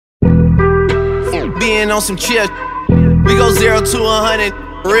Being on some chill, we go 0 to 100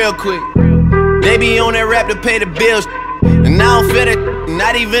 real quick. They be on that rap to pay the bills, and I don't feel it,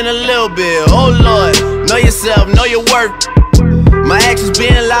 not even a little bit. Oh Lord, know yourself, know your worth. My actions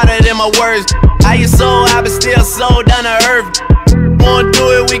being louder than my words. How you sold, I been still sold down to earth. Wanna do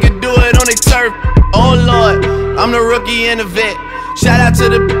it, we could do it on the turf. Oh Lord, I'm the rookie and the vet. Shout out to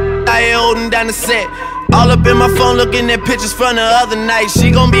the I ain't holding down the set. All up in my phone looking at pictures from the other night.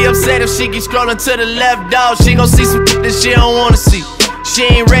 She gon' be upset if she keep scrolling to the left, dog. She gon' see some that she don't wanna see. She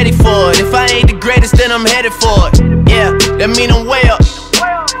ain't ready for it. If I ain't the greatest, then I'm headed for it. Yeah, that mean I'm way up.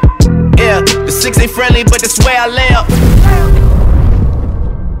 Yeah, the 6 ain't friendly, but that's where I lay up.